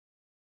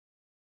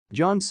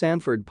John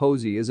Sanford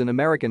Posey is an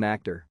American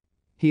actor.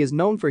 He is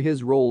known for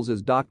his roles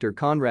as Dr.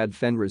 Conrad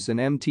Fenris in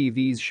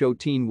MTV's show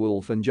Teen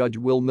Wolf and Judge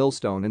Will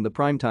Millstone in the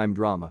primetime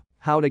drama,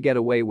 How to Get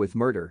Away with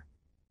Murder.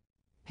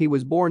 He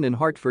was born in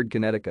Hartford,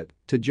 Connecticut,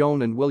 to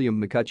Joan and William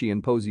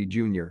McCutcheon Posey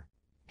Jr.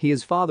 He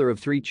is father of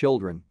 3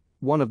 children,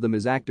 one of them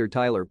is actor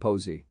Tyler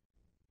Posey.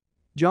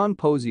 John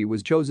Posey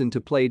was chosen to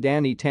play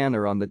Danny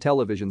Tanner on the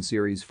television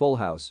series Full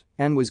House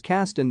and was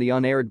cast in the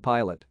unaired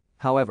pilot,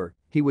 however,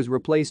 he was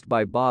replaced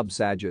by Bob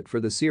Saget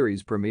for the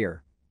series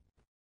premiere.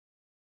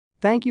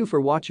 Thank you for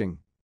watching.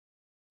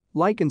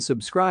 Like and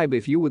subscribe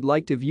if you would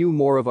like to view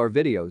more of our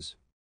videos.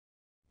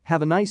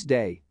 Have a nice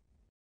day.